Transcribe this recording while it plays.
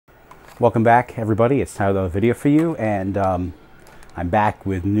Welcome back, everybody. It's time to do a video for you, and I'm back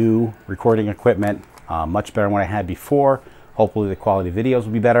with new recording equipment, much better than what I had before. Hopefully the quality of videos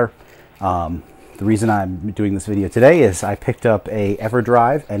will be better. The reason I'm doing this video today is I picked up a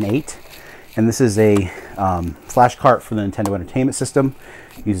Everdrive N8, and this is a flash cart for the Nintendo Entertainment System.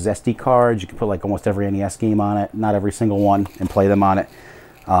 It uses SD cards. You can put like almost every NES game on it, not every single one, and play them on it.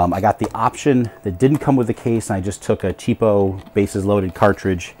 I got the option that didn't come with the case, and I just took a cheapo bases loaded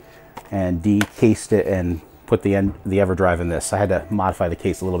cartridge and decased it and put the Everdrive in this. I had to modify the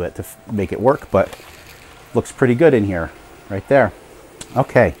case a little bit to make it work, but looks pretty good in here, right there.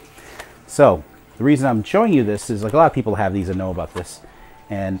 Okay, so the reason I'm showing you this is like a lot of people have these and know about this,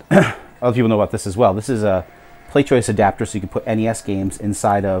 and other people know about this as well. This is a Playchoice adapter, so you can put NES games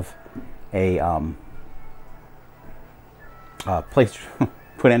inside of a put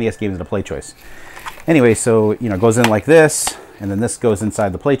NES games in a Playchoice. Anyway, so it goes in like this, and then this goes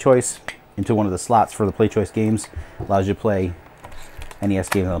inside the Playchoice into one of the slots for the Playchoice games. Allows you to play NES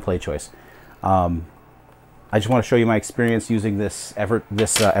games on the Playchoice. I just want to show you my experience using this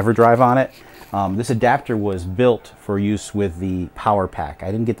Everdrive on it. This adapter was built for use with the PowerPak.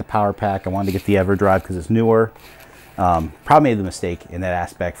 I didn't get the PowerPak. I wanted to get the Everdrive because it's newer. Probably made the mistake in that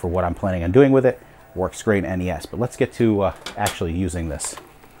aspect for what I'm planning on doing with it. Works great in NES, but let's get to actually using this.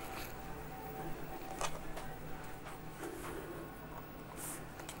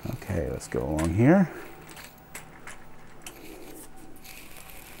 Okay, let's go along here.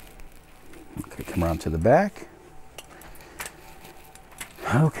 Okay, come around to the back.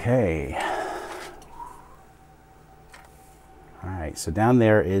 Okay. All right, so down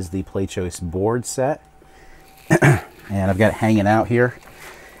there is the Playchoice board set. And I've got it hanging out here.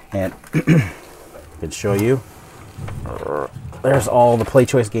 And I can show you. There's all the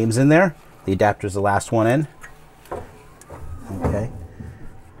Playchoice games in there. The adapter's the last one in. Okay.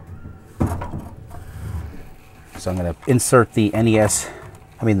 So I'm going to insert the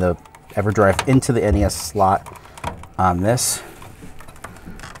the Everdrive into the NES slot on this.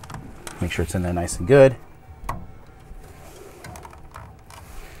 Make sure it's in there nice and good.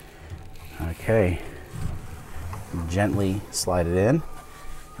 Okay. Gently slide it in.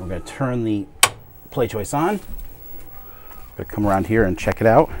 We're going to turn the Playchoice on. I'm going to come around here and check it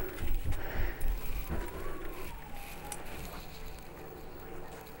out.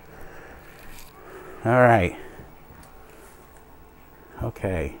 All right.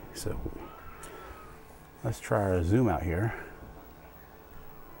 Okay, so let's try our zoom out here.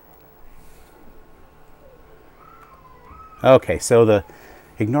 Okay, so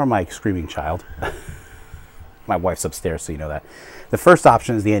ignore my screaming child. My wife's upstairs, so you know that. The first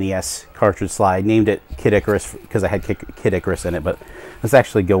option is the NES cartridge slide. Named it Kid Icarus because I had Kid Icarus in it, but let's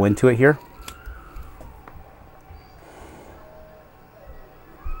actually go into it here.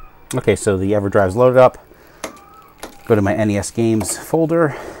 Okay, so the Everdrive's loaded up. Go to my NES games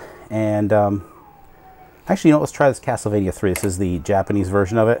folder, and actually, let's try this Castlevania 3. This is the Japanese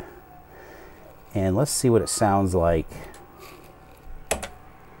version of it, and let's see what it sounds like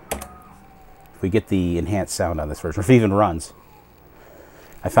if we get the enhanced sound on this version, or if it even runs.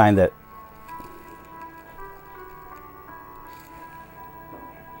 I find that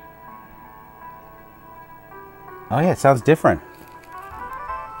oh yeah, it sounds different.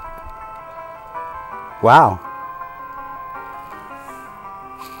 Wow.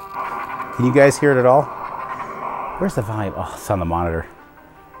 Can you guys hear it at all? Where's the volume? Oh, it's on the monitor.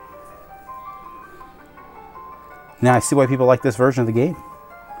 Now I see why people like this version of the game.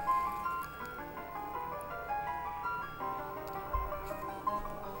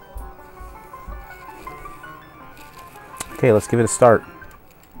 Okay, let's give it a start.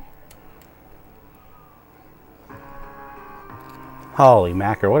 Holy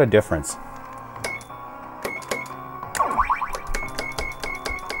mackerel, what a difference.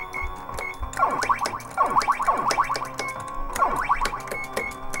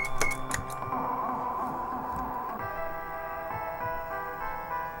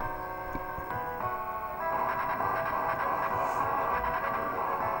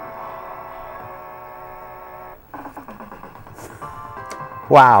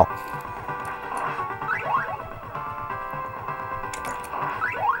 Wow.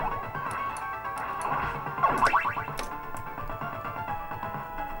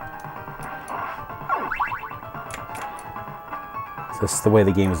 So this is the way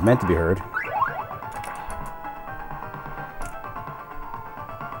the game is meant to be heard.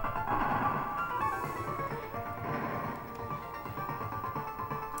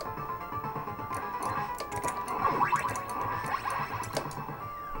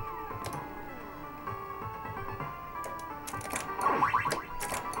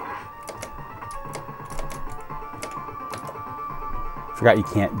 Forgot you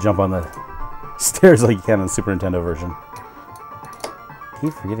can't jump on the stairs like you can on the Super Nintendo version.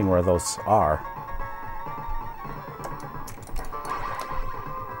 Keep forgetting where those are.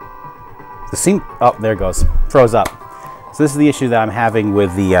 The scene, oh, there it goes. Froze up. So this is the issue that I'm having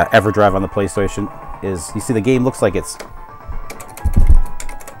with the Everdrive on the PlayStation. Is you see the game looks like it's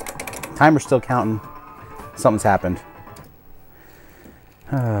timer's still counting. Something's happened.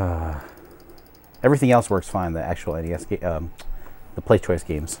 Everything else works fine. The actual NES game, the Playchoice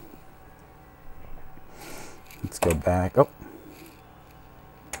games. Let's go back. Oh,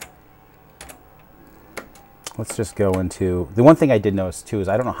 let's just go into the one thing I did notice too is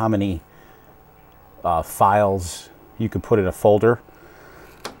I don't know how many files you could put in a folder.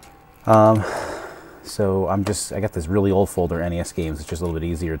 So I got this really old folder, NES games. It's just a little bit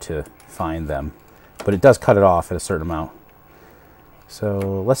easier to find them, but it does cut it off at a certain amount.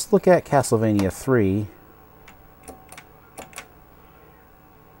 So let's look at Castlevania 3,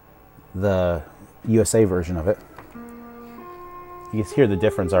 the USA version of it. You can hear the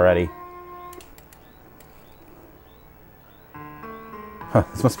difference already. Huh,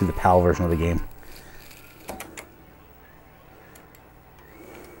 this must be the PAL version of the game.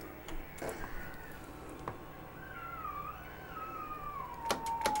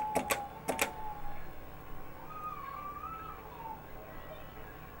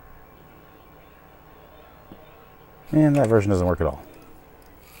 And that version doesn't work at all.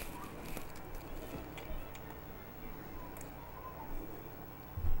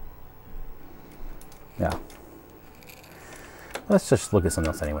 Yeah. Let's just look at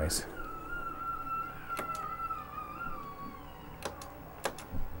something else anyways.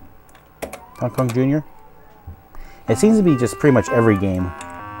 Donkey Kong Jr.? It seems to be just pretty much every game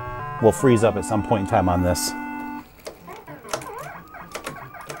will freeze up at some point in time on this.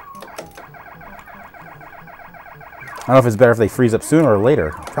 I don't know if it's better if they freeze up sooner or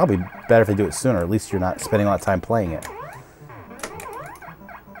later. Probably better if they do it sooner. At least you're not spending a lot of time playing it.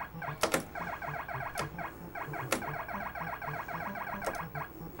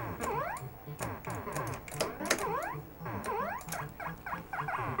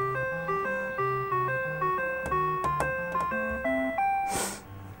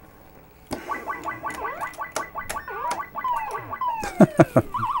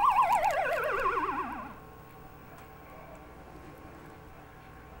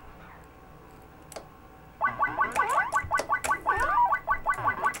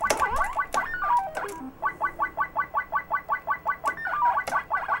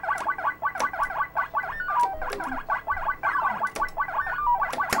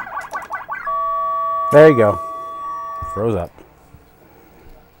 There you go. Froze up.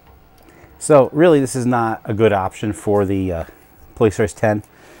 So really this is not a good option for the PlayStation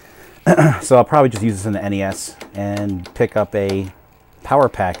 10. So I'll probably just use this in the NES and pick up a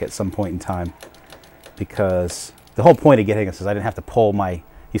PowerPak at some point in time, because the whole point of getting this is I didn't have to pull my,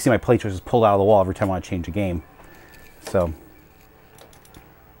 you see my Playchoice is pulled out of the wall every time I want to change a game. So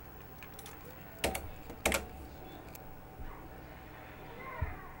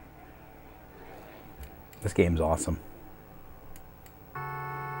this game's awesome.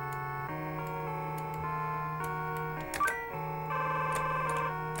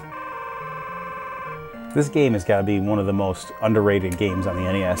 This game has got to be one of the most underrated games on the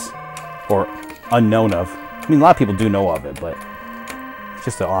NES, or unknown of. I mean, a lot of people do know of it, but it's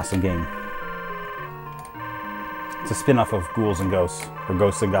just an awesome game. It's a spin-off of Ghouls and Ghosts, or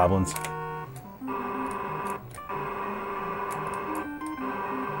Ghosts and Goblins.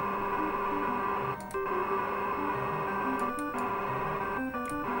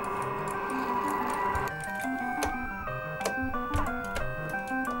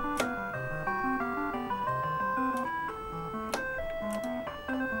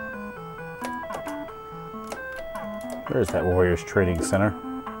 There's that Warriors Training Center.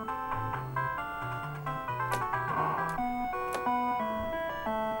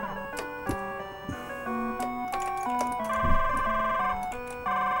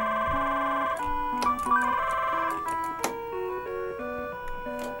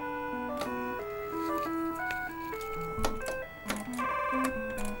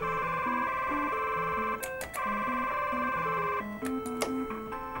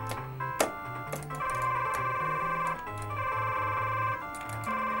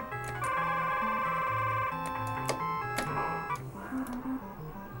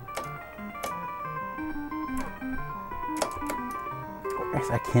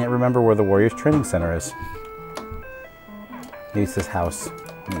 I can't remember where the Warriors Training Center is. Maybe it's this house.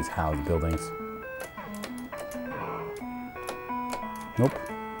 These house buildings. Nope.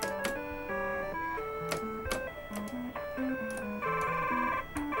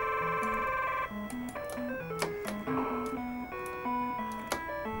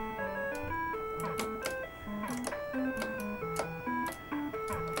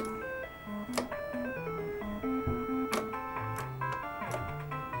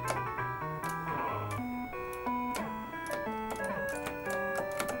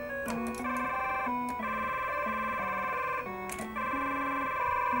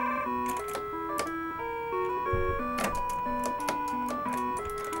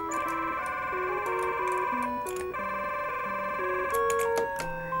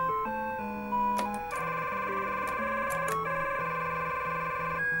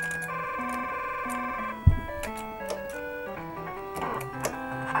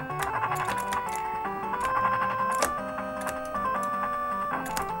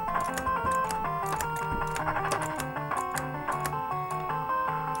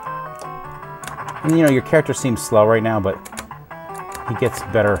 And you know, your character seems slow right now, but he gets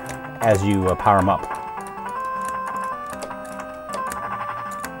better as you power him up.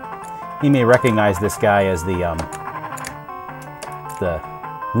 You may recognize this guy as the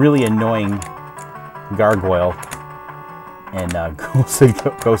really annoying gargoyle and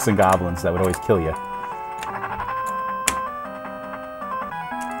Ghosts and Goblins that would always kill you.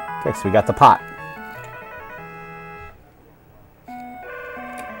 Okay, so we got the pot.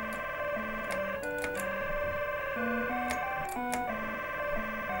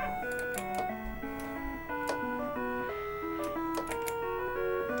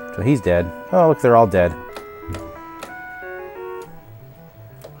 So he's dead. Oh, look, they're all dead.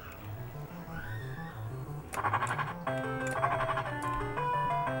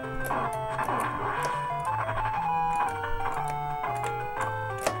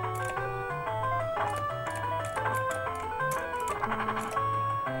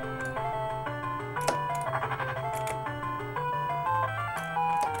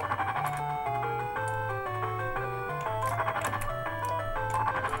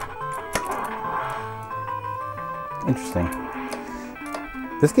 Interesting.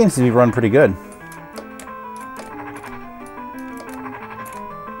 This game seems to be run pretty good.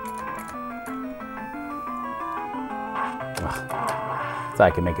 Thought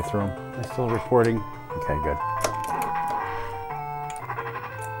I could make it through them. Am I still recording? Okay, good.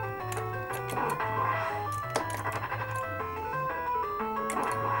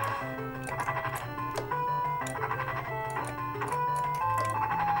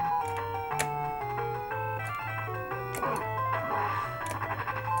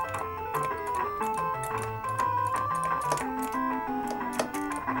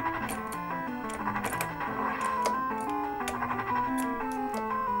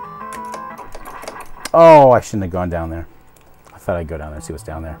 Oh, I shouldn't have gone down there. I thought I'd go down there and see what's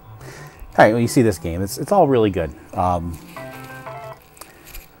down there. All right, well, you see this game. It's all really good. I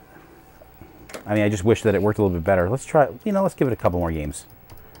mean, I just wish that it worked a little bit better. Let's try, you know, let's give it a couple more games.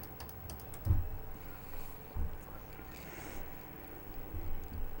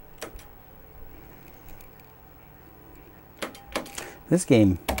 This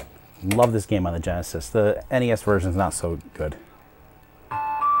game, love this game on the Genesis. The NES version is not so good.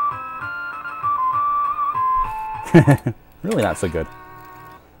 Really not so good.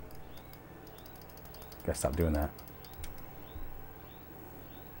 Gotta stop doing that.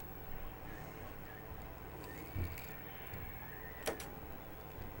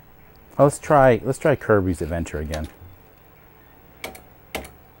 Oh, let's try Kirby's Adventure again.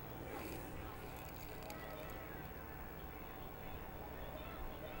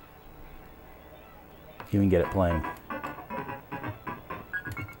 You can get it playing.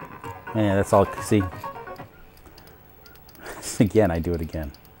 Yeah, that's all. See. Again, I do it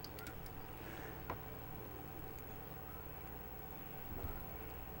again.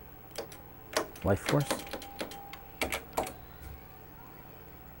 Life Force?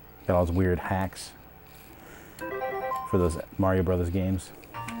 Got all those weird hacks for those Mario Brothers games.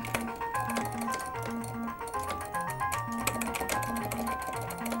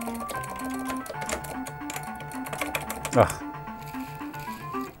 Ugh.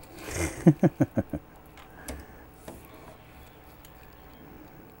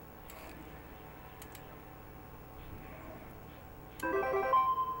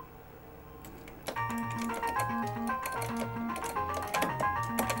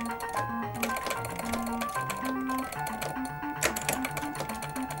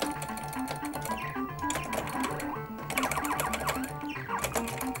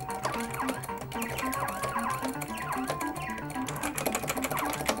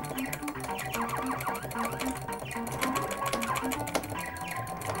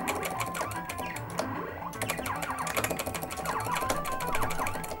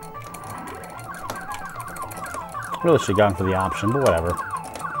 Really should have gone for the option, but whatever.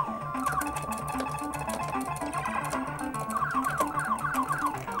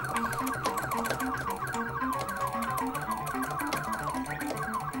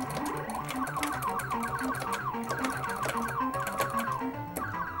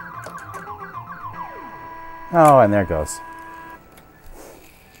 Oh, and there it goes.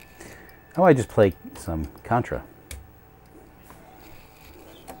 Oh, I just played some Contra.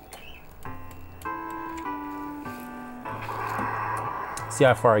 See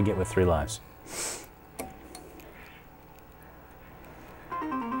how far I get with 3 lives.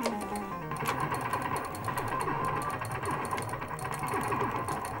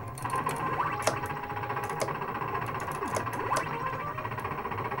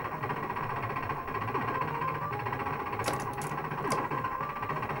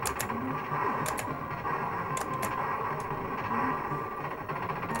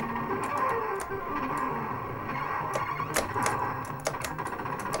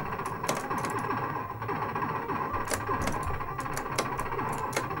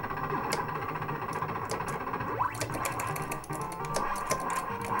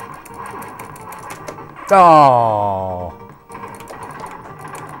 Oh.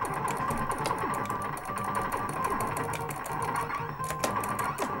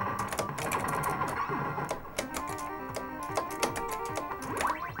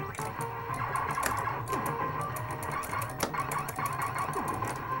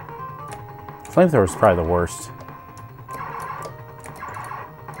 Flamethrower is probably the worst.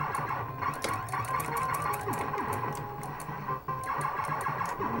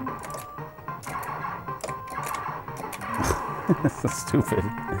 That's so stupid.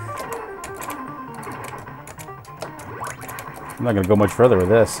 I'm not going to go much further with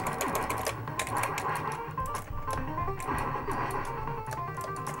this.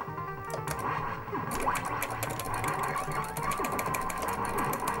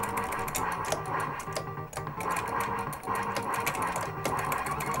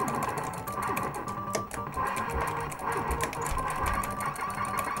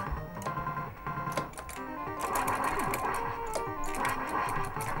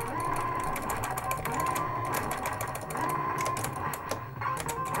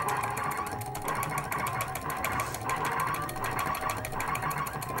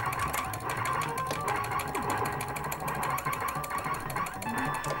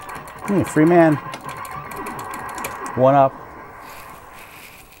 Free man. One up.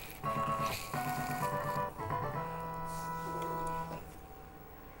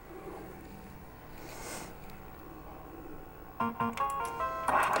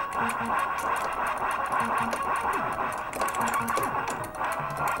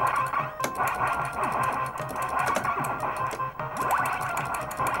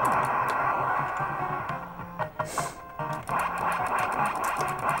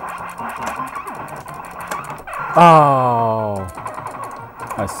 Oh,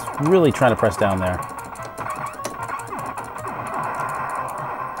 I was really trying to press down there.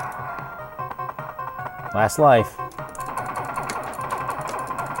 Last life.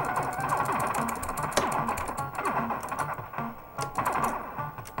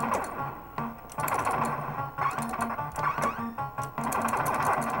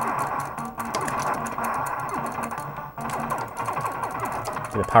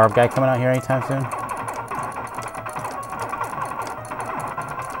 Is the power-up guy coming out here anytime soon?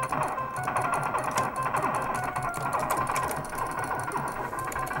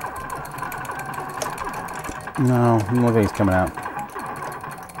 No, I don't think he's coming out.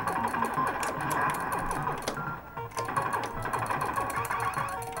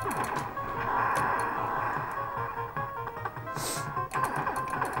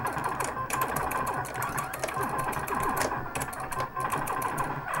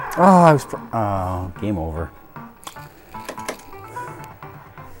 Oh, game over.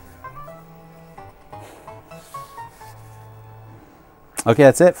 Okay,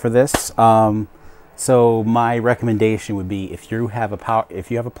 that's it for this. So my recommendation would be if you have a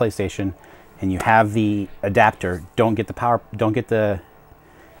PlayStation and you have the adapter, don't get the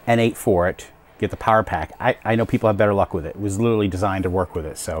N8 for it. Get the PowerPak. I know people have better luck with it. It was literally designed to work with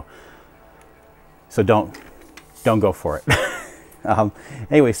it. So don't go for it.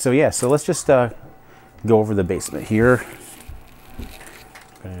 Anyway, so yeah, so let's just go over the basement here. I'm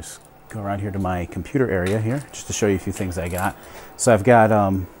gonna just go around here to my computer area here just to show you a few things I got. So I've got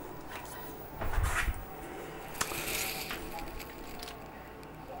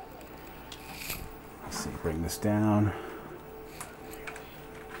bring this down.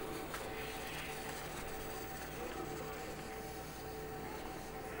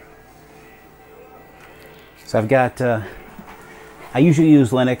 So I've got, I usually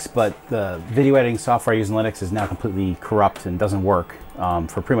use Linux, but the video editing software I use in Linux is now completely corrupt and doesn't work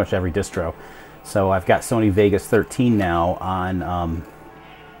for pretty much every distro. So I've got Sony Vegas 13 now on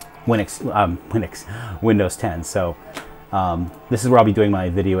Windows 10. So this is where I'll be doing my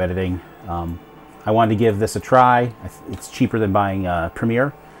video editing. I wanted to give this a try. It's cheaper than buying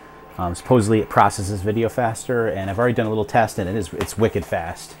Premiere. Supposedly it processes video faster, and I've already done a little test, and it's wicked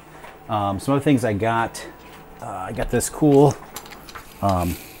fast. Some other things I got this cool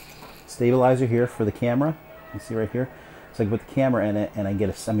stabilizer here for the camera. You see right here. So I can put the camera in it, and I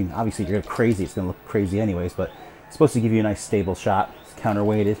get I mean, obviously you're crazy. It's gonna look crazy anyways, but it's supposed to give you a nice stable shot. It's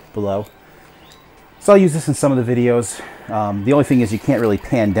counterweighted below. So I'll use this in some of the videos. The only thing is you can't really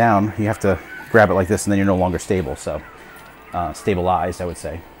pan down. You have to grab it like this, and then you're no longer stable. So stabilized, I would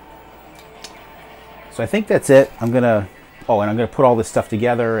say. So I think that's it. I'm gonna put all this stuff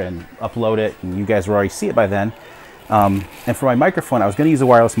together and upload it, and you guys will already see it by then. And for my microphone, I was gonna use a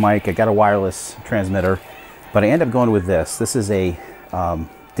wireless mic. I got a wireless transmitter, but I ended up going with this. This is a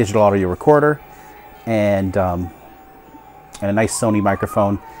digital audio recorder and a nice Sony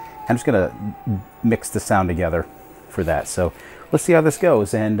microphone. And I'm just gonna mix the sound together for that. So let's see how this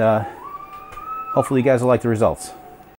goes, and hopefully you guys will like the results.